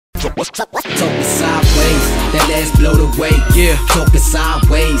Talking sideways, that ass blow the way. Yeah. Talking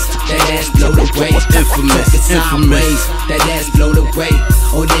sideways, that ass blow the way. Infamous, Talking sideways, that ass blow the way.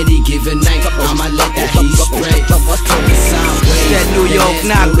 On any given night, I'ma let that heat spray. Talking sideways, that New York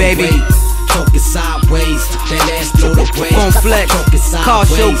knock, baby. Talking sideways, that ass blow the way. On Flex, Car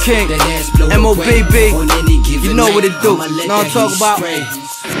Show King, Mobb. You know what it do. Know what I'm talking about?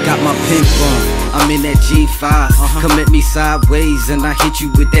 Got my pimp on, I'm in that G5. Come at me sideways and I hit you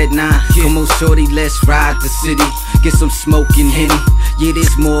with that 9. Come on shorty, let's ride the city. Get some smoke and Henny. Yeah,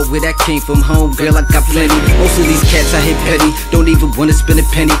 there's more where that came from home, girl, I got plenty. Most of these cats I hit petty, don't even wanna spend a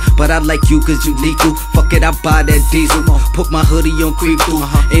penny. But I like you cause you lethal. Fuck it, I buy that diesel. Put my hoodie on, creep through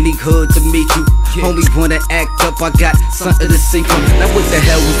any hood to meet you. Homie wanna act up, I got something to sink on. Now what the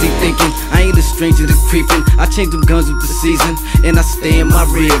hell was he thinking? I ain't a stranger to creeping. I change them guns with the season, and I stay in my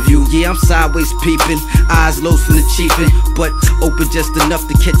rear view. Yeah, I'm sideways peeping, eyes low from the chiefin', but open just enough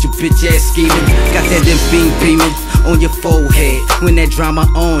to catch your bitch ass scheming. Got that them beam beaming on your forehead. When that drama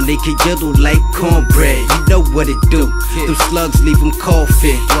on, they can yellow like cornbread. You know what it do. Them slugs leave them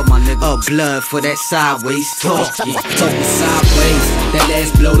coughing. Blood for that sideways talking. Talking sideways, that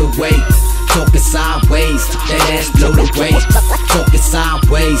ass blow the way. Talking sideways, that ass blow the way. Talking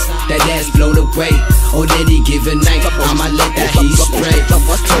sideways, that ass blow the way. On any given night, I'ma let that heat spray.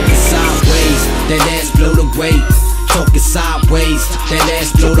 Talking sideways, that ass blow the way. Talking sideways, that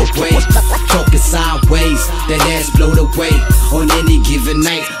ass blow the way. Talking sideways, that ass blow the way. On any given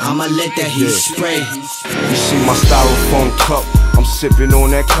night, I'ma let that heat spray. You see my styrofoam cup, I'm sipping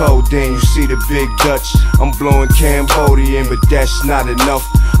on that codeine. You see the big Dutch, I'm blowing Cambodian, but that's not enough.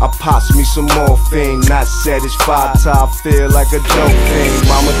 I pops me some morphine, not satisfied till I feel like a dope thing.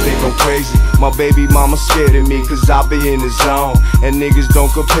 Mama think I'm crazy, my baby mama scared of me, cause I be in the zone, and niggas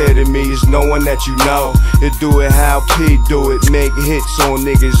don't compare to me. It's no one that you know, it do it how P do it. Make hits on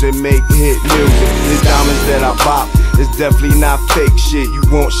niggas and make hit music. The diamonds that I pop, it's definitely not fake shit. You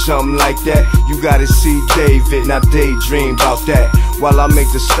want something like that, you gotta see David, now daydream about that. While I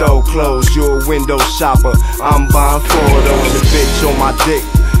make the stove close, you're a window shopper, I'm buying 4 of those. A bitch on my dick,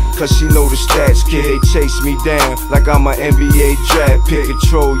 cause she know the stats, kid. They chase me down like I'm an NBA draft pick.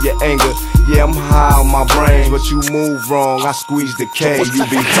 Control your anger, yeah, I'm high on my brains, but you move wrong, I squeeze the K. You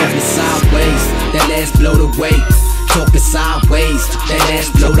be talking sideways, that ass blow the way. Talking sideways, that ass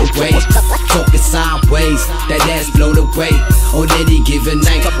blow the way. Talking sideways, that ass blow the way. On any given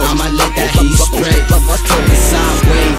night, I'ma let that heat spray. Talking sideways,